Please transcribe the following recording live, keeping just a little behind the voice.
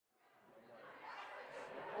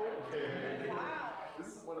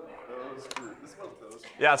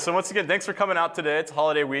Yeah, so once again, thanks for coming out today. It's a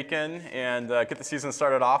holiday weekend, and get the season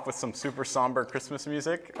started off with some super somber Christmas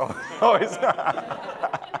music. Always.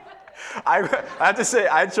 I have to say,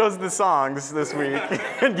 I chose the songs this week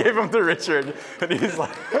and gave them to Richard, and he's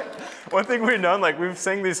like, one thing we've known, like, we've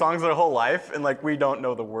sang these songs our whole life, and like, we don't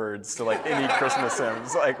know the words to like any Christmas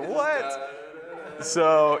hymns. Like, what?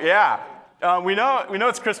 So yeah, we know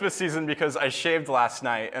it's Christmas season because I shaved last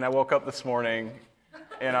night, and I woke up this morning,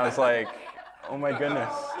 and I was like, oh my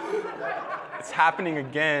goodness, it's happening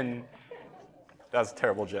again. That was a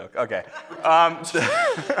terrible joke. Okay.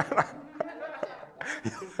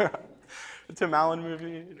 Tim Allen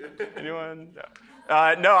movie? Anyone?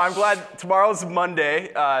 No, I'm glad. Tomorrow's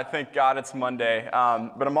Monday. Thank God it's Monday.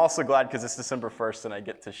 But I'm also glad because it's December 1st and I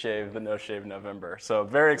get to shave the No Shave November. So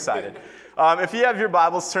very excited. If you have your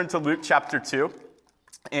Bibles, turn to Luke chapter 2.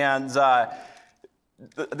 And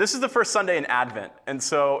this is the first Sunday in Advent. And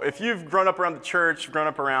so if you've grown up around the church, grown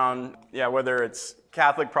up around, whether it's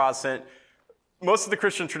Catholic, Protestant, most of the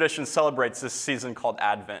Christian tradition celebrates this season called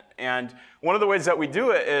Advent. And one of the ways that we do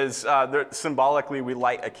it is symbolically we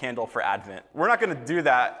light a candle for Advent. We're not going to do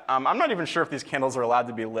that. I'm not even sure if these candles are allowed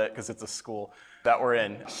to be lit because it's a school that we're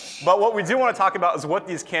in. But what we do want to talk about is what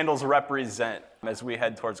these candles represent as we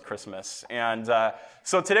head towards Christmas. And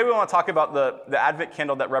so today we want to talk about the Advent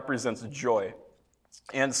candle that represents joy.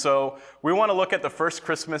 And so we want to look at the first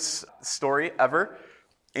Christmas story ever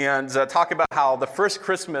and talk about how the first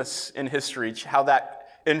Christmas in history, how that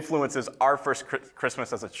influences our first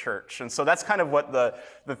Christmas as a church. And so that's kind of what the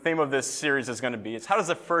theme of this series is going to be. It's how does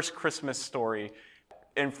the first Christmas story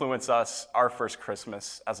influence us, our first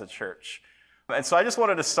Christmas as a church? And so I just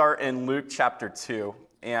wanted to start in Luke chapter 2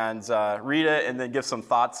 and read it and then give some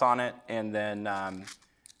thoughts on it, and then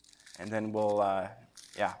we'll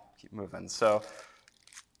keep moving. So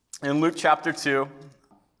in Luke chapter 2,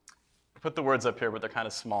 put the words up here, but they're kind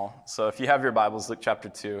of small. So if you have your Bibles, Luke chapter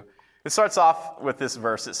 2. It starts off with this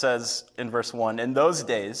verse. It says in verse 1, "In those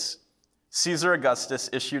days, Caesar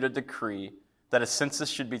Augustus issued a decree that a census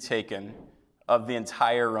should be taken of the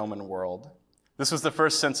entire Roman world. This was the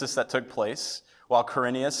first census that took place while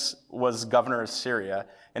Quirinius was governor of Syria,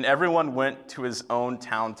 and everyone went to his own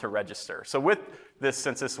town to register." So with this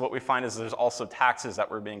census, what we find is there's also taxes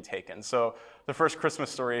that were being taken. So the first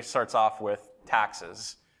Christmas story starts off with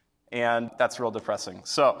taxes. And that's real depressing.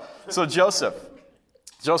 So Joseph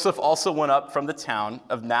also went up from the town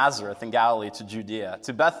of Nazareth in Galilee to Judea,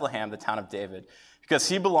 to Bethlehem, the town of David, because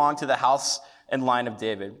he belonged to the house and line of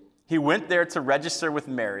David. He went there to register with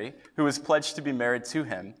Mary, who was pledged to be married to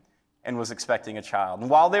him and was expecting a child. And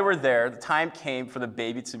while they were there, the time came for the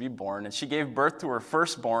baby to be born, and she gave birth to her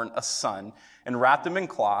firstborn, a son, and wrapped him in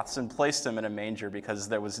cloths and placed him in a manger because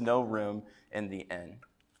there was no room in the inn.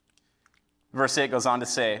 Verse 8 goes on to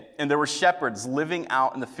say, "And there were shepherds living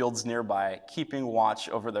out in the fields nearby, keeping watch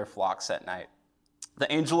over their flocks at night.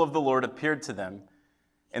 The angel of the Lord appeared to them,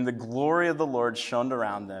 and the glory of the Lord shone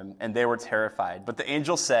around them, and they were terrified. But the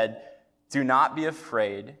angel said, 'Do not be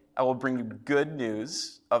afraid. I will bring you good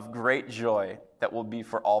news of great joy that will be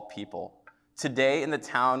for all people. Today in the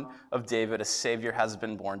town of David a Savior has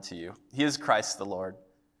been born to you. He is Christ the Lord.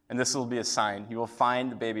 And this will be a sign. You will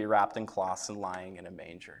find the baby wrapped in cloths and lying in a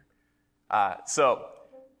manger.'" So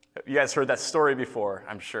you guys heard that story before,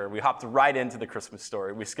 I'm sure. We hopped right into the Christmas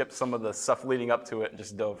story. We skipped some of the stuff leading up to it and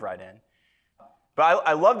just dove right in. But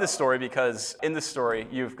I love this story because in this story,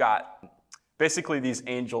 you've got basically these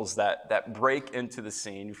angels that break into the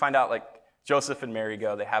scene. You find out like Joseph and Mary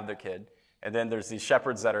go, they have their kid. And then there's these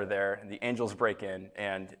shepherds that are there, and the angels break in,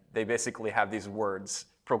 and they basically have these words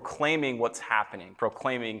proclaiming what's happening,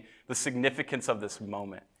 proclaiming the significance of this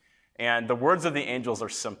moment. And the words of the angels are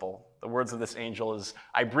simple. The words of this angel is,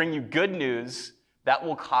 "I bring you good news that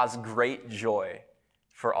will cause great joy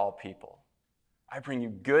for all people." I bring you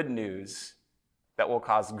good news that will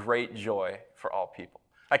cause great joy for all people.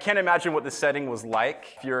 I can't imagine what the setting was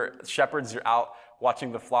like. If you're shepherds, you're out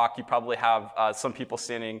watching the flock. You probably have some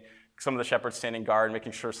of the shepherds standing guard,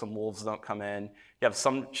 making sure some wolves don't come in. You have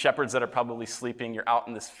some shepherds that are probably sleeping. You're out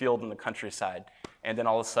in this field in the countryside. And then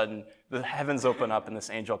all of a sudden, the heavens open up and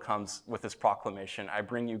this angel comes with this proclamation, "I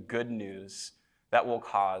bring you good news that will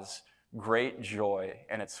cause great joy,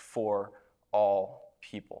 and it's for all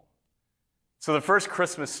people." So the first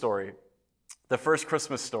Christmas story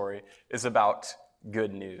is about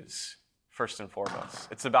good news, first and foremost.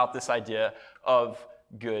 It's about this idea of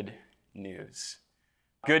good news.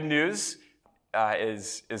 Good news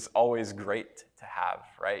is always great to have,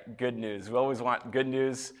 right? Good news. We always want good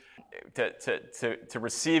news. To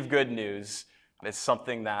receive good news is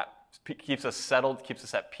something that keeps us settled, keeps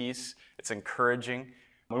us at peace. It's encouraging.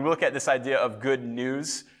 When we look at this idea of good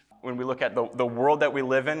news, when we look at the world that we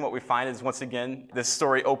live in, what we find is, once again, this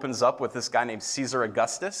story opens up with this guy named Caesar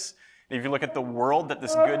Augustus. And if you look at the world that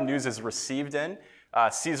this good news is received in,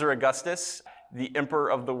 Caesar Augustus, the emperor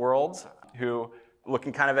of the world, who,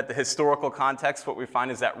 looking kind of at the historical context, what we find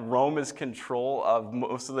is that Rome is control of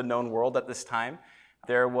most of the known world at this time.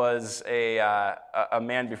 There was a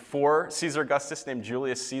man before Caesar Augustus named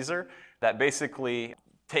Julius Caesar that basically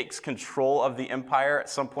takes control of the empire. At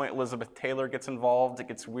some point, Elizabeth Taylor gets involved. It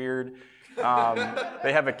gets weird. They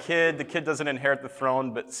have a kid. The kid doesn't inherit the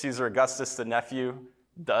throne, but Caesar Augustus, the nephew,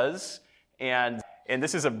 does. And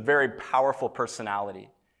this is a very powerful personality.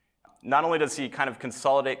 Not only does he kind of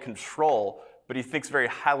consolidate control, but he thinks very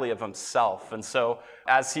highly of himself. And so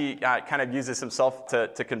as he kind of uses himself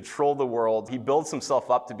to control the world, he builds himself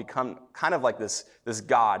up to become kind of like this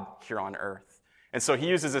God here on earth. And so he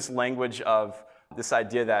uses this language of this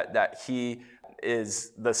idea that he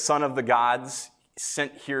is the son of the gods,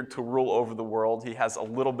 sent here to rule over the world. He has a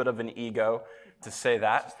little bit of an ego to say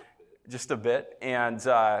that, just a bit. And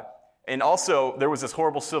also, there was this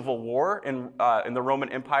horrible civil war in the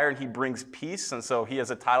Roman Empire, and he brings peace. And so he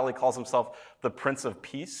has a title. He calls himself the Prince of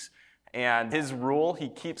Peace. And his rule, he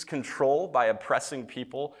keeps control by oppressing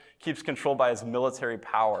people, keeps control by his military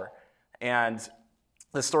power. And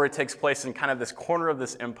the story takes place in kind of this corner of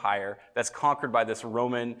this empire that's conquered by this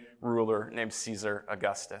Roman ruler named Caesar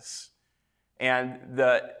Augustus. And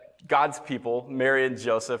God's people, Mary and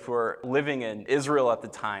Joseph, who are living in Israel at the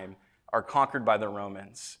time, are conquered by the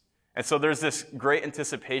Romans. And so there's this great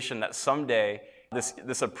anticipation that someday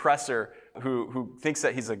this oppressor who thinks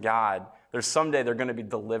that he's a god, someday they're going to be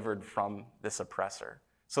delivered from this oppressor.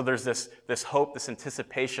 So there's this hope, this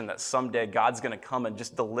anticipation that someday God's going to come and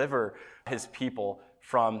just deliver his people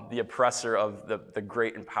from the oppressor of the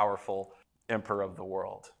great and powerful emperor of the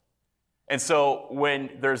world. And so when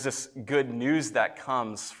there's this good news that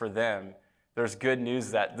comes for them, there's good news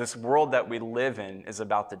that this world that we live in is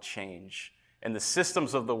about to change. And the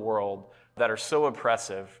systems of the world that are so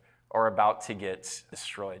oppressive are about to get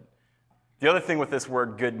destroyed. The other thing with this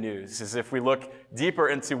word good news is if we look deeper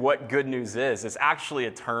into what good news is, it's actually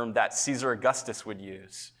a term that Caesar Augustus would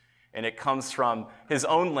use. And it comes from his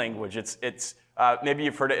own language. It's maybe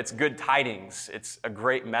you've heard it, it's good tidings. It's a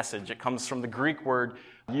great message. It comes from the Greek word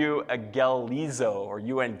euangelizo or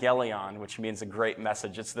euangelion, which means a great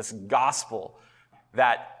message. It's this gospel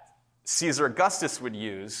that Caesar Augustus would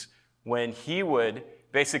use when he would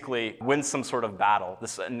basically win some sort of battle,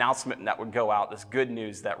 this announcement that would go out, this good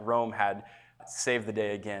news that Rome had saved the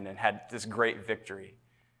day again and had this great victory.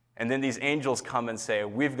 And then these angels come and say,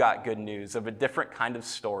 we've got good news of a different kind of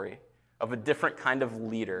story, of a different kind of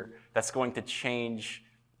leader that's going to change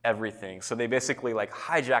everything. So they basically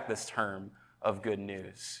hijack this term of good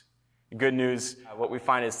news. Good news, what we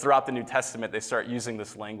find is throughout the New Testament, they start using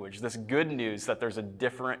this language, this good news that there's a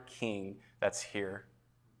different king that's here.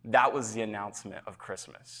 That was the announcement of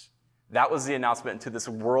Christmas. That was the announcement into this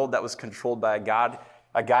world that was controlled by a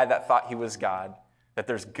guy that thought he was God, that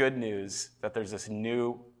there's good news, that there's this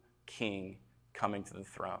new king coming to the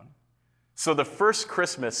throne. So the first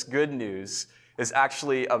Christmas good news is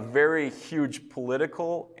actually a very huge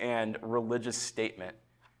political and religious statement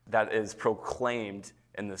that is proclaimed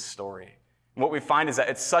in this story. And what we find is that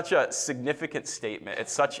it's such a significant statement,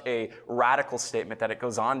 it's such a radical statement that it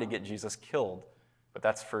goes on to get Jesus killed. But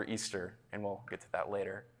that's for Easter, and we'll get to that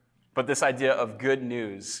later. But this idea of good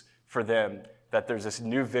news for them, that there's this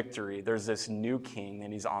new victory, there's this new king,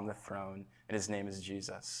 and he's on the throne, and his name is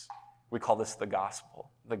Jesus. We call this the gospel.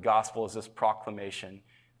 The gospel is this proclamation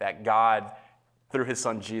that God, through his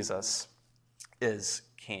son Jesus, is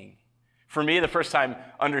king. For me, the first time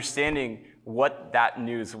understanding what that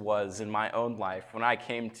news was in my own life, when I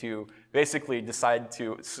came to basically decide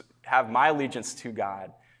to have my allegiance to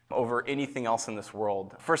God over anything else in this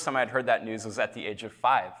world. The first time I'd heard that news was at the age of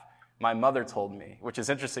 5. My mother told me, which is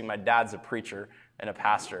interesting. My dad's a preacher and a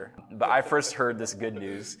pastor, but I first heard this good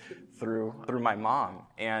news through my mom.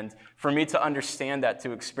 And for me to understand that,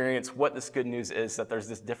 to experience what this good news is, that there's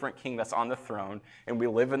this different king that's on the throne, and we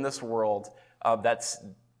live in this world that's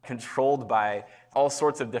controlled by all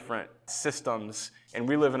sorts of different systems, and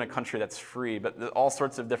we live in a country that's free, but all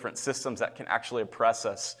sorts of different systems that can actually oppress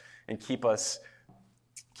us and keep us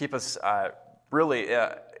really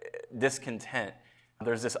discontent.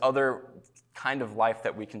 There's this other kind of life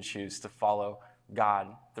that we can choose to follow God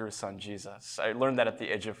through his son Jesus. I learned that at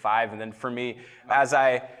the age of 5, and then for me, as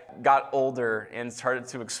I got older and started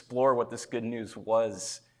to explore what this good news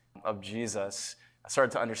was of Jesus, I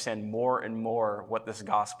started to understand more and more what this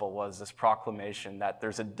gospel was, this proclamation that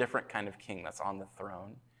there's a different kind of king that's on the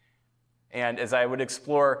throne. And as I would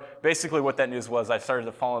explore basically what that news was, I started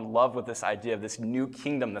to fall in love with this idea of this new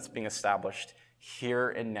kingdom that's being established here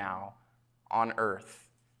and now on earth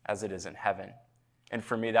as it is in heaven. And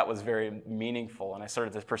for me, that was very meaningful, and I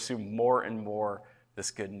started to pursue more and more this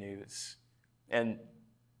good news. And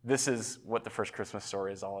this is what the first Christmas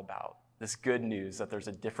story is all about. This good news that there's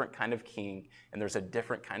a different kind of king and there's a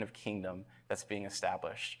different kind of kingdom that's being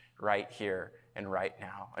established right here and right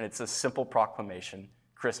now. And it's a simple proclamation.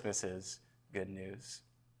 Christmas is good news.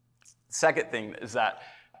 Second thing is that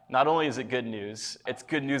not only is it good news, it's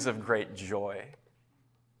good news of great joy.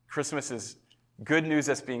 Christmas is good news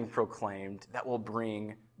that's being proclaimed that will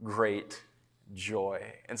bring great joy.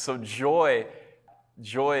 And so joy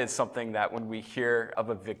is something that when we hear of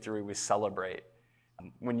a victory, we celebrate.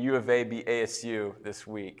 When U of A beat ASU this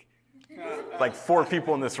week, like 4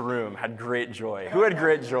 people in this room had great joy. Who had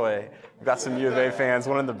great joy? We've got some U of A fans,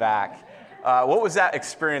 one in the back. What was that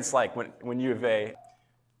experience like when U of A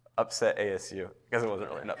upset ASU? Because it wasn't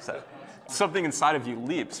really an upset. Something inside of you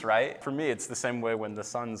leaps, right? For me, it's the same way when the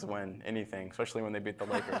Suns win anything, especially when they beat the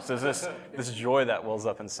Lakers. There's this joy that wells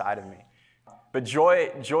up inside of me. But joy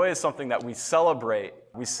is something that we celebrate.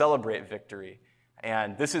 We celebrate victory.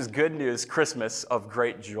 And this is good news, Christmas, of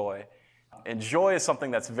great joy. And joy is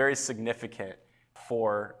something that's very significant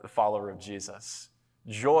for the follower of Jesus.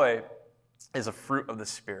 Joy is a fruit of the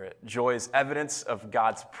Spirit. Joy is evidence of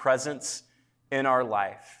God's presence in our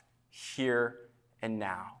life, here and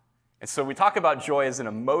now. And so we talk about joy as an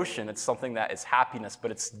emotion. It's something that is happiness,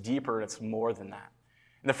 but it's deeper and it's more than that.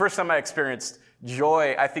 And the first time I experienced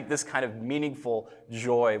joy, I think this kind of meaningful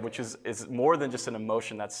joy, which is more than just an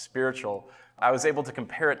emotion that's spiritual, I was able to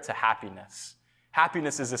compare it to happiness.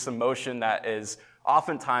 Happiness is this emotion that is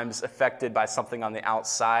oftentimes affected by something on the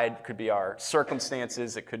outside. It could be our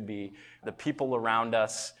circumstances. It could be the people around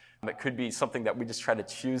us. It could be something that we just try to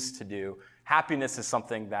choose to do. Happiness is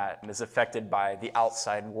something that is affected by the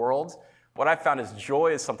outside world. What I found is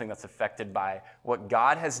joy is something that's affected by what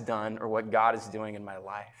God has done or what God is doing in my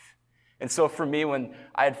life. And so for me, when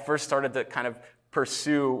I had first started to kind of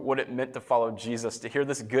pursue what it meant to follow Jesus, to hear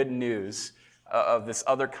this good news of this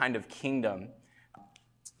other kind of kingdom,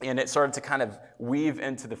 and it started to kind of weave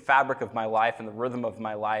into the fabric of my life and the rhythm of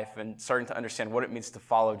my life and starting to understand what it means to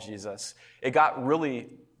follow Jesus, it got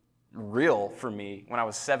really real for me when I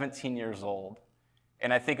was 17 years old.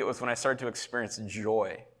 And I think it was when I started to experience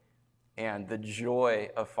joy and the joy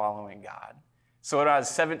of following God. So when I was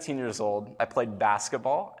 17 years old, I played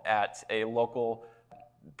basketball at a local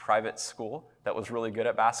private school that was really good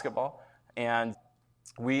at basketball. And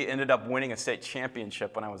we ended up winning a state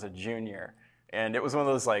championship when I was a junior. And it was one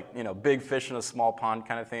of those big fish in a small pond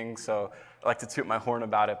kind of thing. So I like to toot my horn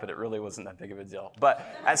about it, but it really wasn't that big of a deal.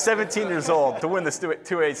 But at 17 years old, to win the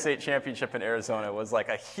 2A state championship in Arizona was like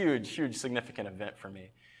a huge, huge significant event for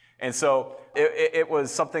me. And so it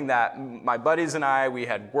was something that my buddies and I, we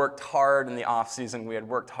had worked hard in the off season. We had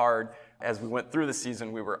worked hard as we went through the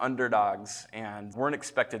season. We were underdogs and weren't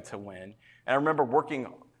expected to win. And I remember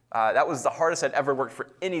working, that was the hardest I'd ever worked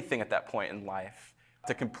for anything at that point in life,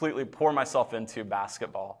 to completely pour myself into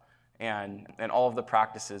basketball and all of the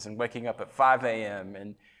practices and waking up at 5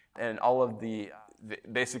 a.m. and all of the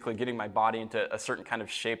basically getting my body into a certain kind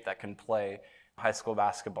of shape that can play high school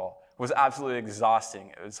basketball was absolutely exhausting.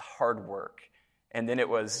 It was hard work. And then it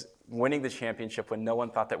was winning the championship when no one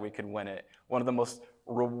thought that we could win it. One of the most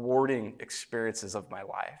rewarding experiences of my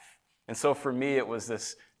life. And so for me, it was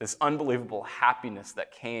this unbelievable happiness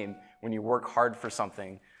that came when you work hard for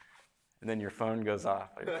something and then your phone goes off.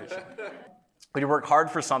 I appreciate it. When you work hard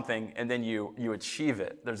for something and then you achieve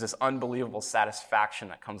it, there's this unbelievable satisfaction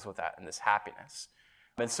that comes with that and this happiness.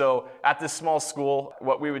 And so at this small school,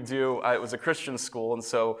 what we would do, it was a Christian school, and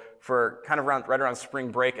so for kind of right around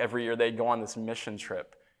spring break every year, they'd go on this mission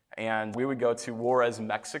trip. And we would go to Juarez,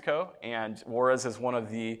 Mexico, and Juarez is one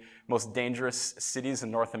of the most dangerous cities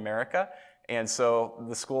in North America. And so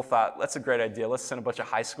the school thought, that's a great idea. Let's send a bunch of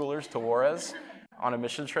high schoolers to Juarez on a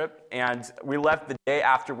mission trip. And we left the day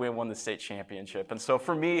after we won the state championship. And so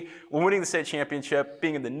for me, when winning the state championship,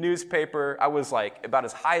 being in the newspaper, I was like about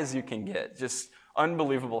as high as you can get. Just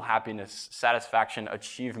unbelievable happiness, satisfaction,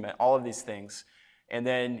 achievement, all of these things. And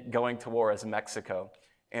then going to Juarez, Mexico,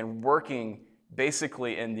 and working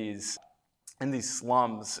basically in these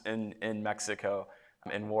slums in Mexico,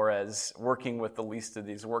 in Juarez, working with the least of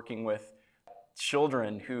these, working with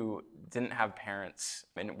children who didn't have parents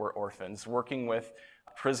and were orphans, working with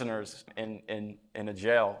prisoners in a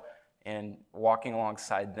jail and walking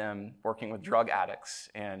alongside them, working with drug addicts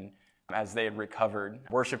and as they had recovered,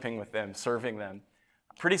 worshiping with them, serving them.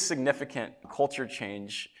 Pretty significant culture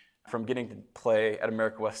change from getting to play at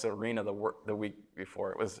America West Arena the week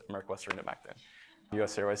before. It was America West Arena back then,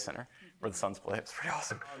 U.S. Airways Center, where the Suns play. It was pretty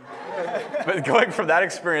awesome. But going from that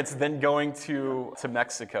experience, then going to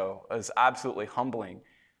Mexico was absolutely humbling.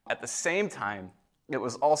 At the same time, it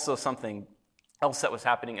was also something else that was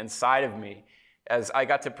happening inside of me as I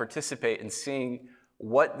got to participate in seeing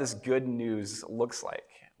what this good news looks like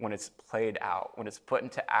when it's played out, when it's put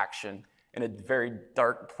into action in a very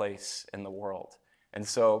dark place in the world. And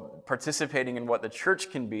so participating in what the church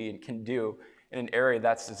can be and can do in an area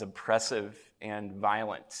that's as oppressive and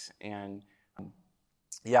violent and,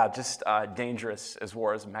 just dangerous as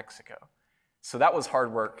war as Mexico. So that was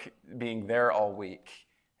hard work being there all week.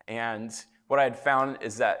 And what I had found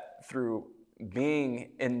is that through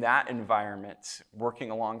being in that environment, working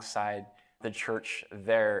alongside the church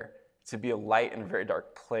there to be a light in a very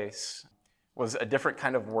dark place was a different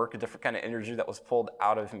kind of work, a different kind of energy that was pulled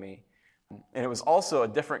out of me. And it was also a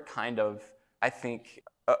different kind of, I think,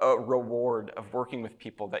 a reward of working with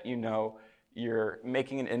people that you're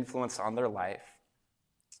making an influence on their life.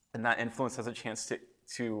 And that influence has a chance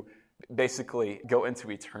to basically go into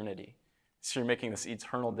eternity. So you're making this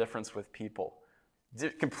eternal difference with people.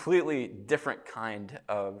 Completely different kind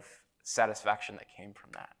of satisfaction that came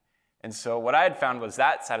from that. And so what I had found was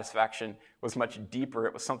that satisfaction was much deeper.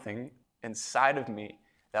 It was something inside of me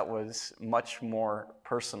that was much more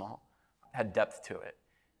personal, had depth to it.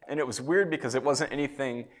 And it was weird because it wasn't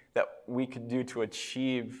anything that we could do to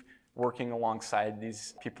achieve working alongside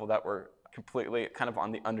these people that were completely kind of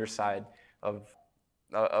on the underside of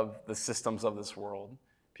the systems of this world,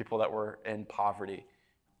 people that were in poverty.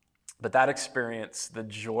 But that experience, the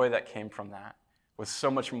joy that came from that, was so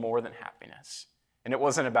much more than happiness. And it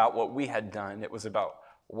wasn't about what we had done, it was about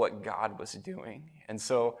what God was doing. And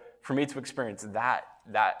so for me to experience that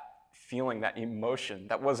feeling, that emotion,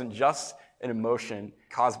 that wasn't just an emotion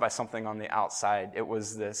caused by something on the outside. It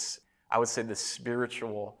was this, I would say, this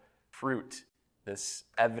spiritual fruit, this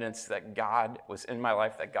evidence that God was in my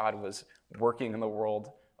life, that God was working in the world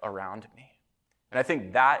around me. And I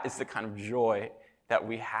think that is the kind of joy that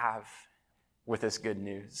we have with this good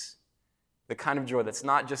news. The kind of joy that's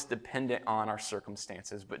not just dependent on our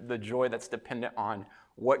circumstances, but the joy that's dependent on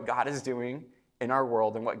what God is doing in our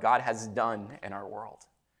world and what God has done in our world.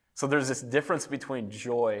 So there's this difference between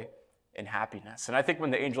joy and happiness. And I think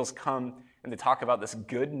when the angels come and they talk about this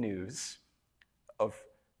good news of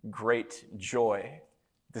great joy,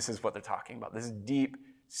 this is what they're talking about. This deep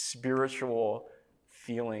spiritual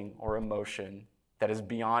feeling or emotion that is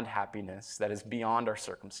beyond happiness, that is beyond our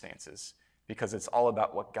circumstances, because it's all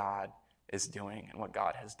about what God is doing and what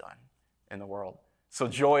God has done in the world. So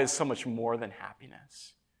joy is so much more than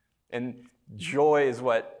happiness. And joy is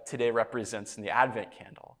what today represents in the Advent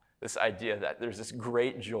candle, this idea that there's this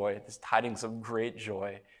great joy, this tidings of great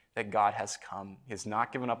joy that God has come. He has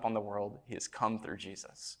not given up on the world. He has come through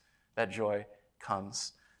Jesus. That joy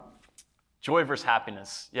comes. Joy versus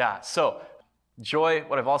happiness. Yeah, so joy,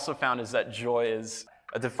 what I've also found is that joy is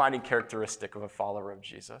a defining characteristic of a follower of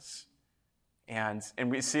Jesus. And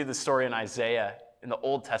we see the story in Isaiah in the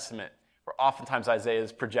Old Testament, where oftentimes Isaiah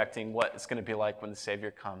is projecting what it's going to be like when the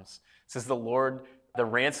Savior comes. It says, the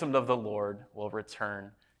ransomed of the Lord will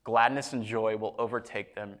return. Gladness and joy will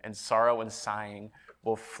overtake them, and sorrow and sighing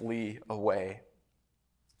will flee away.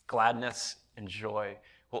 Gladness and joy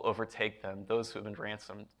will overtake them, those who have been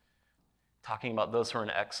ransomed. Talking about those who are in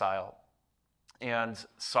exile. And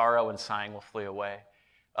sorrow and sighing will flee away.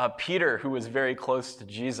 Peter, who was very close to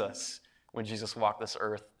Jesus when Jesus walked this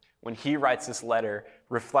earth, when he writes this letter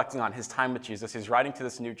reflecting on his time with Jesus, he's writing to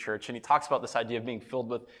this new church, and he talks about this idea of being filled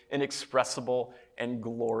with inexpressible and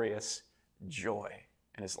glorious joy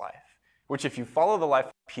in his life, which if you follow the life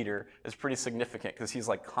of Peter is pretty significant because he's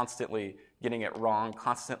like constantly getting it wrong,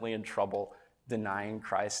 constantly in trouble, denying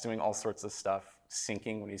Christ, doing all sorts of stuff,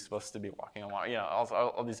 sinking when he's supposed to be walking along.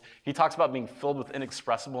 All these. He talks about being filled with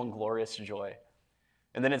inexpressible and glorious joy.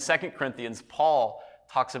 And then in 2 Corinthians, Paul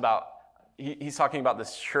talks about, he's talking about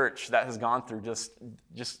this church that has gone through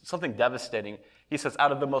just something devastating. He says,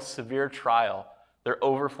 out of the most severe trial, their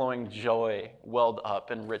overflowing joy welled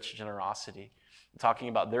up in rich generosity. Talking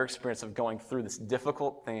about their experience of going through this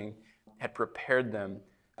difficult thing had prepared them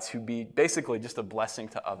to be basically just a blessing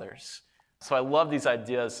to others. So I love these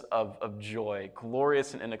ideas of joy,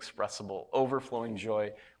 glorious and inexpressible, overflowing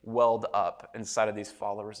joy welled up inside of these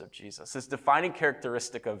followers of Jesus. This defining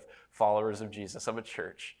characteristic of followers of Jesus, of a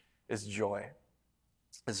church, is joy.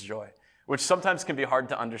 Is joy, which sometimes can be hard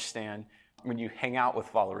to understand when you hang out with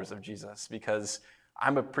followers of Jesus, because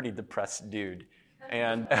I'm a pretty depressed dude.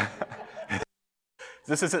 And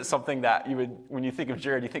This isn't something that you would, when you think of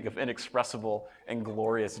Jared, you think of inexpressible and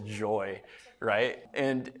glorious joy, right?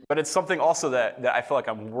 But it's something also that I feel like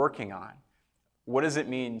I'm working on. What does it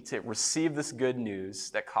mean to receive this good news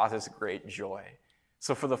that causes great joy?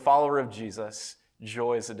 So for the follower of Jesus,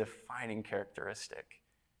 joy is a defining characteristic.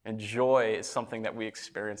 And joy is something that we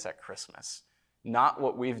experience at Christmas. Not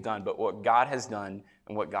what we've done, but what God has done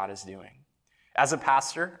and what God is doing. As a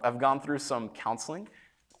pastor, I've gone through some counseling.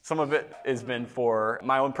 Some of it has been for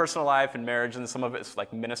my own personal life and marriage, and some of it's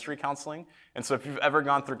like ministry counseling. And so if you've ever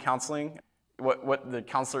gone through counseling, what the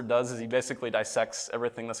counselor does is he basically dissects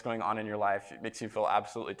everything that's going on in your life. It makes you feel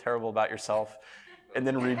absolutely terrible about yourself, and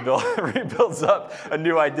then rebuilds up a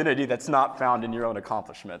new identity that's not found in your own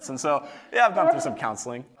accomplishments. And so, yeah, I've gone through some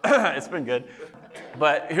counseling. It's been good.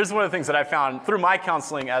 But here's one of the things that I found through my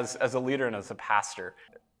counseling as a leader and as a pastor.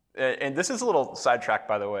 And this is a little sidetrack,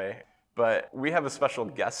 by the way, but we have a special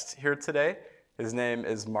guest here today. His name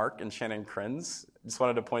is Mark and Shannon Krenz. Just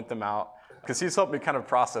wanted to point them out because he's helped me kind of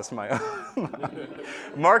process my own.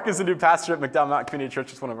 Mark is a new pastor at McDowell Mountain Community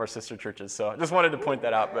Church. It's one of our sister churches. So I just wanted to point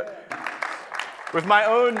that out. But with my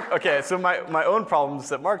own, my own problems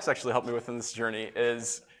that Mark's actually helped me with in this journey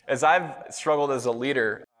is, as I've struggled as a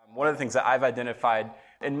leader, one of the things that I've identified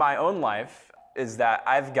in my own life is that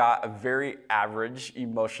I've got a very average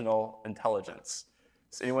emotional intelligence.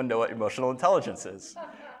 Does anyone know what emotional intelligence is?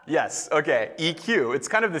 Yes, okay, EQ. It's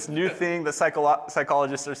kind of this new thing that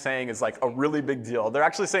psychologists are saying is like a really big deal. They're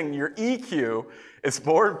actually saying your EQ is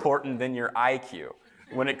more important than your IQ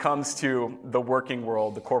when it comes to the working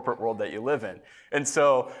world, the corporate world that you live in. And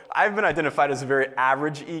so I've been identified as a very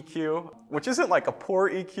average EQ, which isn't like a poor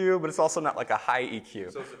EQ, but it's also not like a high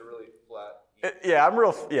EQ. So is it a really flat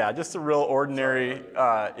just a real ordinary,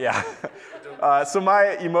 So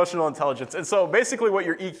my emotional intelligence. And so basically what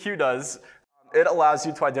your EQ does, it allows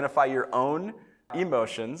you to identify your own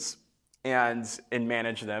emotions and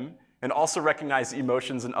manage them, and also recognize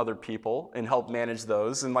emotions in other people and help manage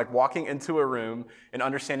those. And like walking into a room and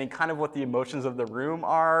understanding kind of what the emotions of the room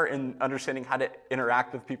are and understanding how to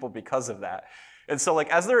interact with people because of that. And so like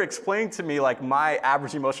as they're explaining to me like my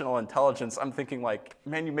average emotional intelligence, I'm thinking like,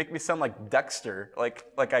 man, you make me sound like Dexter. Like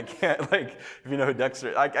I can't, like if you know who Dexter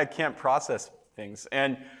is, I can't process things.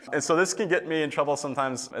 And so this can get me in trouble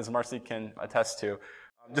sometimes, as Marcy can attest to,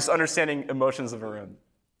 just understanding emotions of a room.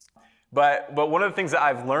 But one of the things that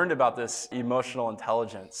I've learned about this emotional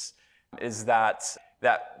intelligence is that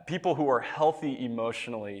people who are healthy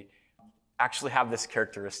emotionally actually have this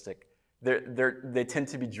characteristic. They tend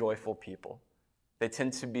to be joyful people. They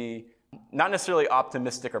tend to be not necessarily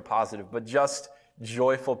optimistic or positive, but just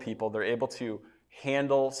joyful people. They're able to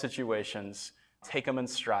handle situations, take them in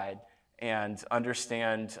stride, and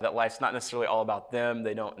understand that life's not necessarily all about them.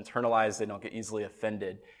 They don't internalize. They don't get easily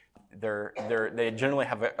offended. They generally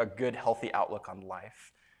have a good, healthy outlook on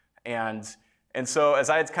life. And so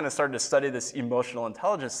as I had kind of started to study this emotional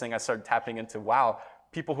intelligence thing, I started tapping into, wow,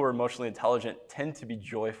 people who are emotionally intelligent tend to be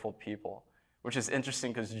joyful people, which is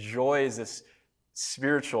interesting because joy is this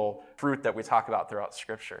spiritual fruit that we talk about throughout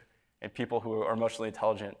Scripture. And people who are emotionally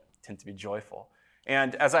intelligent tend to be joyful.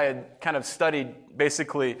 And as I had kind of studied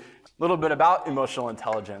basically a little bit about emotional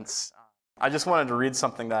intelligence, I just wanted to read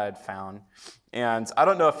something that I had found. And I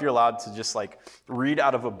don't know if you're allowed to just like read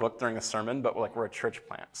out of a book during a sermon, but like we're a church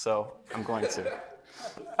plant, so I'm going to.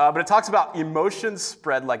 But it talks about emotions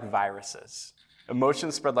spread like viruses.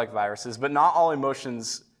 Emotions spread like viruses, but not all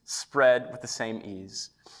emotions spread with the same ease.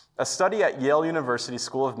 A study at Yale University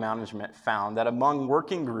School of Management found that among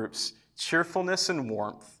working groups, cheerfulness and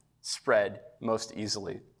warmth spread most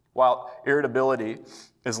easily, while irritability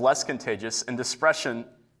is less contagious and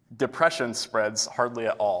depression spreads hardly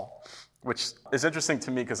at all, which is interesting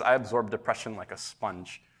to me because I absorb depression like a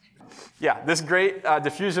sponge. Yeah, this great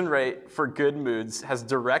diffusion rate for good moods has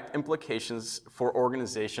direct implications for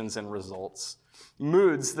organizations and results.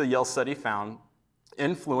 Moods, the Yale study found,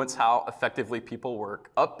 influence how effectively people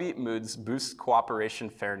work. Upbeat moods boost cooperation,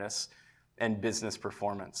 fairness, and business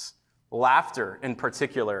performance. Laughter, in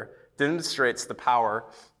particular, demonstrates the power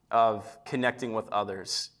of connecting with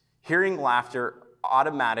others. Hearing laughter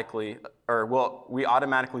we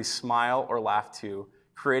automatically smile or laugh too,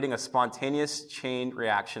 creating a spontaneous chain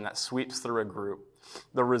reaction that sweeps through a group.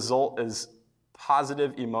 The result is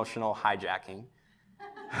positive emotional hijacking.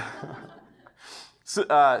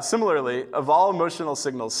 Similarly, of all emotional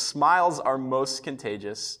signals, smiles are most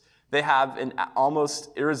contagious. They have an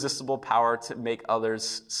almost irresistible power to make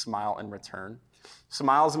others smile in return.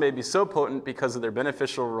 Smiles may be so potent because of their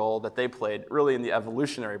beneficial role that they played really in the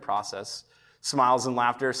evolutionary process. Smiles and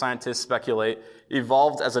laughter, scientists speculate,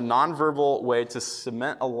 evolved as a nonverbal way to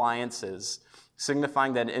cement alliances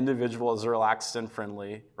signifying that an individual is relaxed and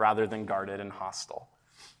friendly rather than guarded and hostile.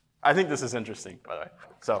 I think this is interesting, by the way,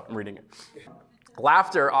 so I'm reading it.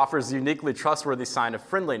 Laughter offers a uniquely trustworthy sign of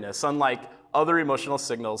friendliness. Unlike other emotional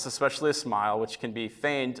signals, especially a smile, which can be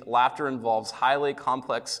feigned, laughter involves highly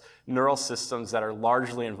complex neural systems that are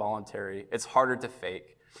largely involuntary. It's harder to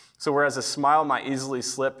fake. So whereas a smile might easily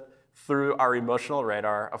slip through our emotional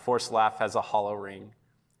radar, a forced laugh has a hollow ring.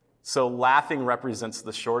 So laughing represents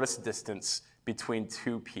the shortest distance between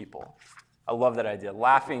two people. I love that idea.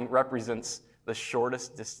 Laughing represents the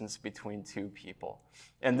shortest distance between two people.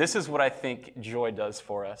 And this is what I think joy does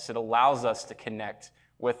for us. It allows us to connect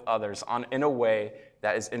with others in a way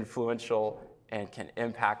that is influential and can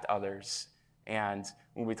impact others. And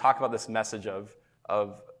when we talk about this message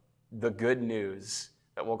of the good news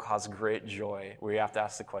that will cause great joy, we have to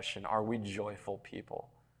ask the question, are we joyful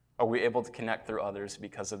people? Are we able to connect through others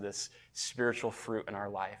because of this spiritual fruit in our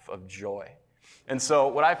life of joy? And so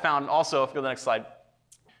what I found also, if you go to the next slide,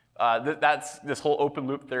 that's this whole open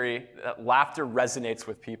loop theory, that laughter resonates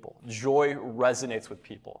with people. Joy resonates with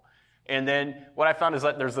people. And then what I found is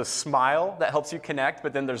that there's a smile that helps you connect,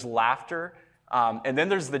 but then there's laughter, and then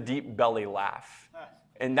there's the deep belly laugh.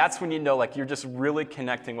 And that's when you know, like, you're just really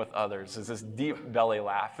connecting with others, is this deep belly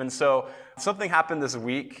laugh. And so something happened this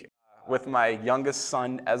week with my youngest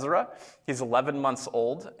son, Ezra. He's 11 months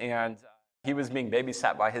old, and he was being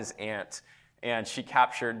babysat by his aunt, and she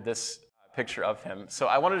captured this picture of him. So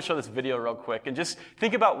I wanted to show this video real quick, and just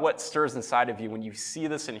think about what stirs inside of you when you see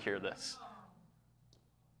this and hear this.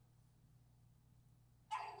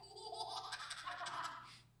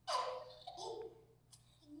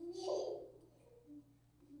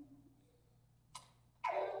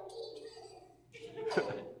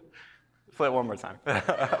 Play it one more time.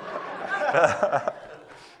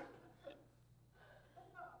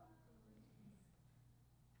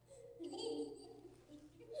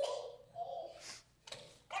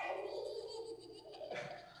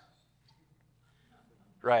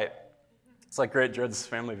 Right. It's like Great Dread's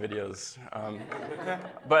family videos.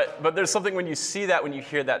 But there's something when you see that, when you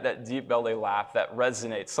hear that deep belly laugh that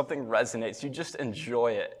resonates, something resonates, you just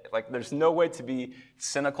enjoy it. Like, there's no way to be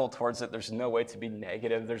cynical towards it. There's no way to be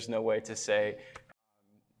negative. There's no way to say,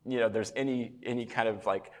 there's any kind of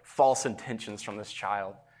like false intentions from this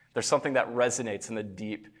child. There's something that resonates in the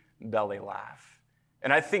deep belly laugh.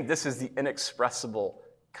 And I think this is the inexpressible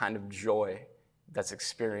kind of joy that's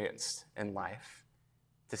experienced in life.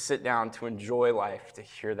 To sit down, to enjoy life, to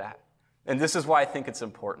hear that. And this is why I think it's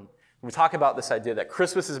important. When we talk about this idea that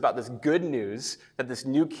Christmas is about this good news, that this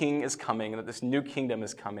new king is coming, that this new kingdom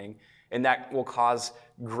is coming, and that will cause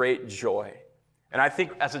great joy. And I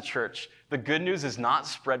think as a church, the good news is not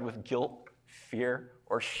spread with guilt, fear,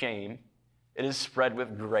 or shame. It is spread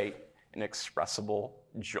with great and inexpressible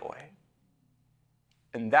joy.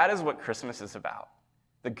 And that is what Christmas is about.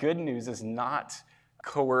 The good news is not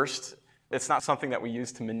coerced. It's not something that we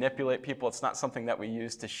use to manipulate people. It's not something that we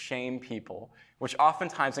use to shame people, which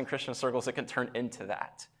oftentimes in Christian circles it can turn into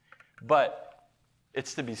that. But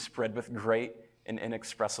it's to be spread with great and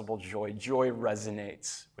inexpressible joy. Joy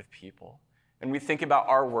resonates with people. And we think about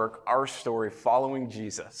our work, our story, following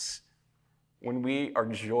Jesus. When we are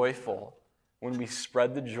joyful, when we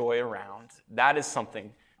spread the joy around, that is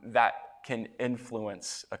something that can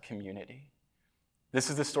influence a community. This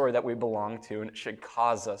is the story that we belong to, and it should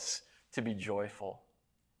cause us to be joyful,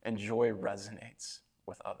 and joy resonates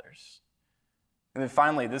with others. And then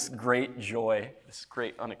finally, this great joy, this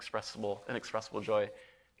great inexpressible joy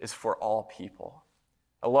is for all people.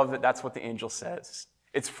 I love that that's what the angel says.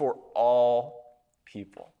 It's for all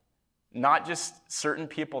people. Not just certain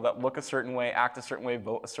people that look a certain way, act a certain way,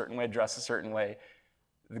 vote a certain way, dress a certain way.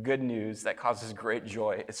 The good news that causes great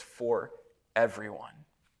joy is for everyone.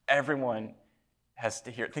 Everyone has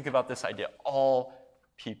to hear it. Think about this idea. All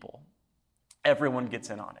people. Everyone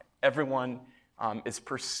gets in on it. Everyone is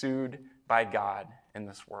pursued by God in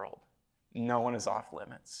this world. No one is off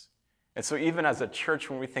limits. And so even as a church,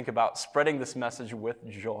 when we think about spreading this message with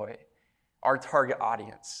joy, our target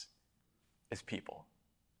audience is people.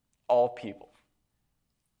 All people.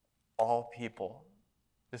 All people.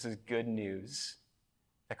 This is good news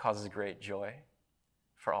that causes great joy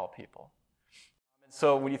for all people. And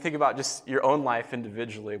so when you think about just your own life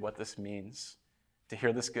individually, what this means, to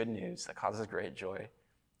hear this good news that causes great joy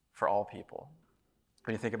for all people.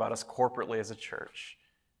 When you think about us corporately as a church,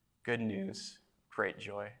 good news, great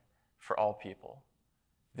joy for all people.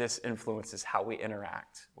 This influences how we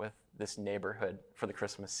interact with this neighborhood for the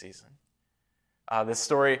Christmas season. This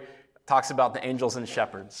story talks about the angels and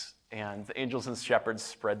shepherds, and the angels and shepherds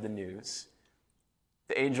spread the news.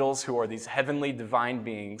 The angels, who are these heavenly divine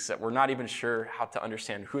beings that we're not even sure how to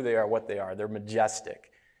understand who they are, what they are. They're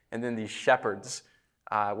majestic. And then these shepherds,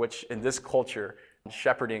 which in this culture,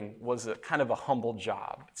 shepherding was a kind of a humble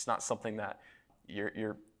job. It's not something that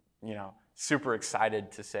you're super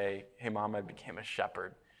excited to say, hey, Mom, I became a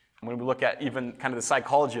shepherd. And when we look at even kind of the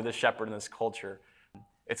psychology of the shepherd in this culture,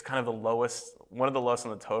 it's kind of one of the lowest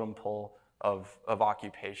on the totem pole of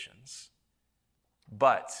occupations.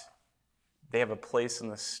 But they have a place in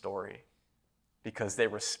this story because they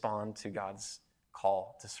respond to God's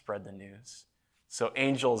call to spread the news. So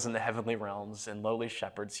angels in the heavenly realms and lowly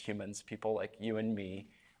shepherds, humans, people like you and me,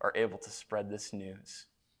 are able to spread this news.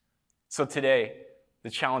 So today, the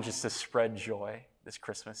challenge is to spread joy this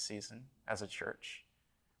Christmas season as a church.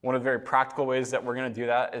 One of the very practical ways that we're going to do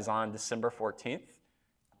that is on December 14th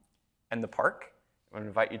in the park. I'm going to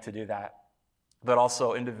invite you to do that. But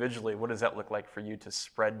also individually, what does that look like for you to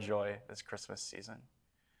spread joy this Christmas season?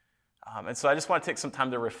 And so I just want to take some time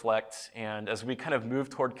to reflect. And as we kind of move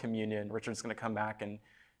toward communion, Richard's going to come back and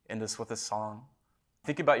end this with a song.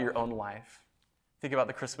 Think about your own life. Think about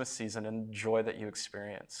the Christmas season and the joy that you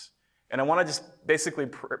experience. And I want to just basically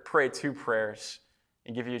pray two prayers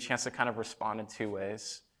and give you a chance to kind of respond in two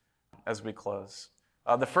ways as we close.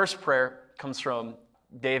 The first prayer comes from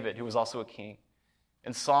David, who was also a king.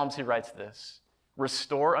 In Psalms, he writes this: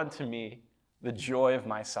 "Restore unto me the joy of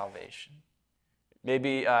my salvation."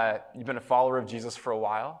 Maybe you've been a follower of Jesus for a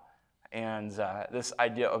while, and this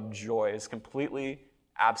idea of joy is completely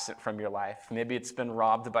absent from your life. Maybe it's been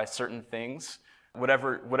robbed by certain things.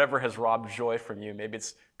 Whatever has robbed joy from you. Maybe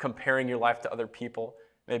it's comparing your life to other people.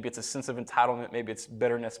 Maybe it's a sense of entitlement. Maybe it's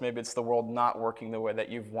bitterness. Maybe it's the world not working the way that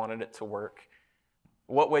you've wanted it to work.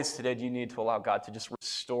 What ways today do you need to allow God to just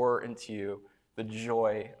restore into you the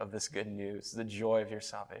joy of this good news, the joy of your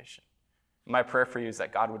salvation? My prayer for you is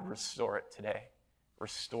that God would restore it today.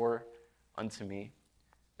 Restore unto me.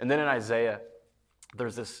 And then in Isaiah,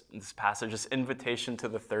 there's this passage, this invitation to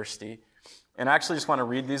the thirsty. And I actually just want to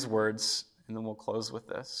read these words, and then we'll close with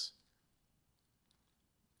this.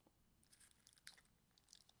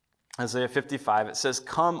 Isaiah 55, it says,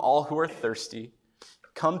 "Come, all who are thirsty,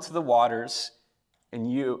 come to the waters,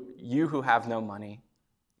 and you who have no money,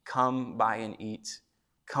 come buy and eat.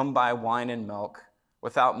 Come buy wine and milk,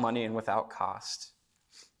 without money and without cost.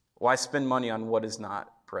 Why spend money on what is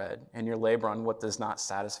not bread, and your labor on what does not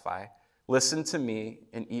satisfy? Listen to me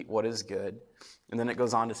and eat what is good." And then it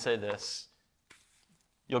goes on to say this: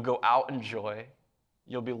 "You'll go out in joy.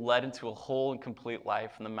 You'll be led into a whole and complete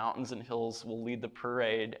life, and the mountains and hills will lead the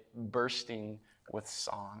parade, bursting with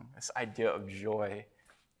song." This idea of joy,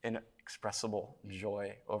 inexpressible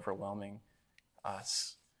joy, overwhelming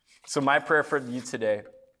us. So my prayer for you today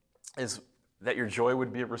is that your joy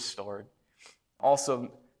would be restored.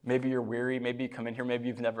 Also, maybe you're weary, maybe you come in here, maybe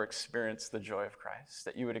you've never experienced the joy of Christ,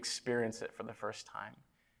 that you would experience it for the first time,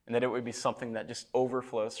 and that it would be something that just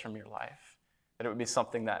overflows from your life, that it would be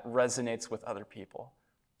something that resonates with other people,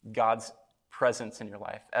 God's presence in your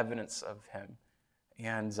life, evidence of him,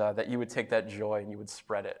 and that you would take that joy and you would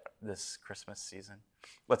spread it this Christmas season.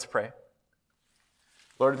 Let's pray.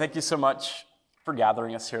 Lord, thank you so much for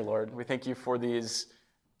gathering us here, Lord. We thank you for these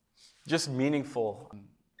just meaningful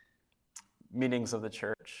meetings of the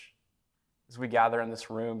church. As we gather in this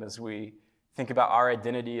room, as we think about our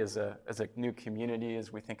identity as a new community,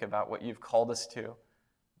 as we think about what you've called us to.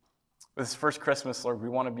 This first Christmas, Lord, we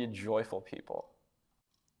want to be a joyful people.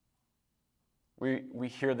 We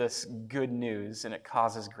hear this good news and it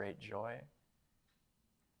causes great joy.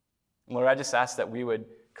 Lord, I just ask that we would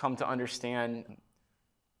come to understand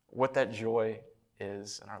what that joy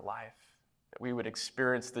is in our life, that we would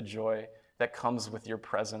experience the joy that comes with your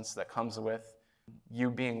presence, that comes with you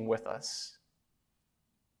being with us,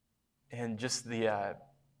 and just the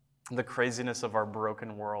craziness of our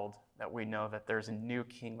broken world, that we know that there's a new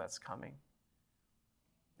king that's coming,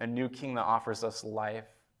 a new king that offers us life,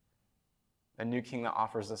 a new king that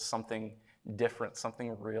offers us something different,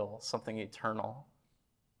 something real, something eternal,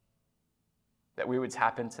 that we would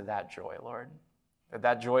tap into that joy, Lord,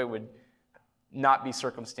 that joy would not be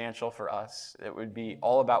circumstantial for us. It would be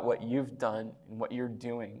all about what you've done and what you're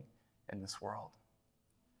doing in this world.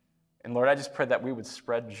 And Lord, I just pray that we would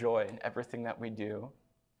spread joy in everything that we do,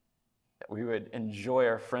 that we would enjoy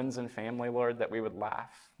our friends and family, Lord, that we would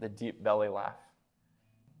laugh, the deep belly laugh,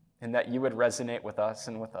 and that you would resonate with us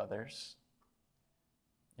and with others.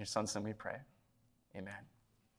 In your son's name we pray. Amen.